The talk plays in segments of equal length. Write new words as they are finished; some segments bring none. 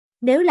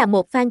Nếu là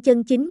một fan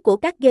chân chính của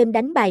các game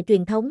đánh bài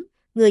truyền thống,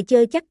 người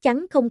chơi chắc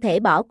chắn không thể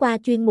bỏ qua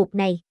chuyên mục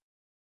này.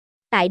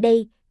 Tại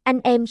đây, anh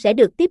em sẽ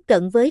được tiếp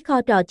cận với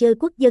kho trò chơi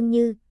quốc dân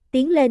như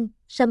Tiến Lên,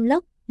 Xâm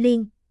Lốc,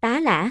 Liên, Tá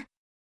Lả.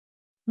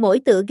 Mỗi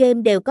tựa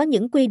game đều có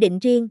những quy định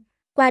riêng,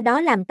 qua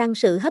đó làm tăng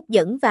sự hấp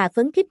dẫn và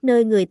phấn khích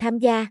nơi người tham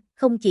gia.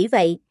 Không chỉ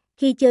vậy,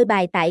 khi chơi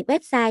bài tại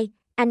website,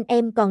 anh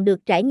em còn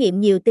được trải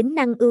nghiệm nhiều tính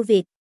năng ưu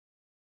việt.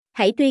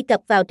 Hãy truy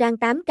cập vào trang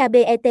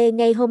 8kbett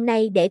ngay hôm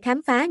nay để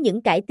khám phá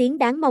những cải tiến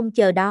đáng mong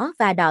chờ đó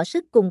và đọ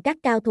sức cùng các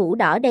cao thủ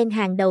đỏ đen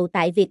hàng đầu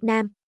tại Việt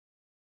Nam.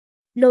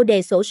 Lô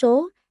đề xổ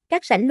số.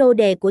 Các sảnh lô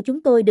đề của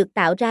chúng tôi được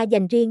tạo ra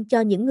dành riêng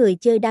cho những người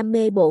chơi đam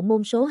mê bộ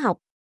môn số học.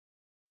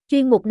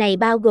 Chuyên mục này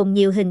bao gồm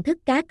nhiều hình thức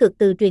cá cược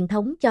từ truyền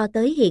thống cho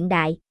tới hiện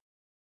đại.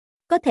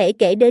 Có thể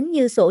kể đến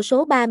như xổ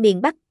số 3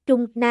 miền Bắc,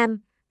 Trung,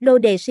 Nam, lô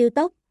đề siêu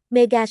tốc,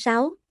 Mega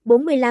 6,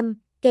 45,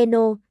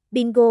 Keno,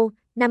 Bingo,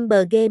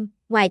 Number Game.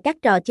 Ngoài các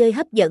trò chơi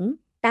hấp dẫn,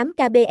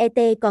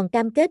 8kbett còn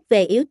cam kết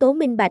về yếu tố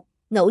minh bạch,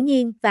 ngẫu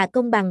nhiên và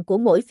công bằng của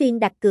mỗi phiên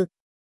đặt cược.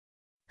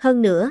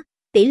 Hơn nữa,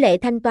 tỷ lệ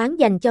thanh toán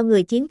dành cho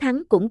người chiến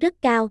thắng cũng rất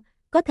cao,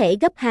 có thể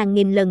gấp hàng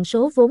nghìn lần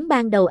số vốn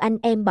ban đầu anh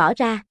em bỏ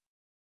ra.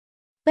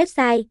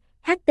 Website: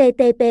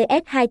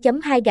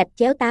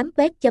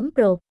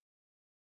 https://8kbett.pro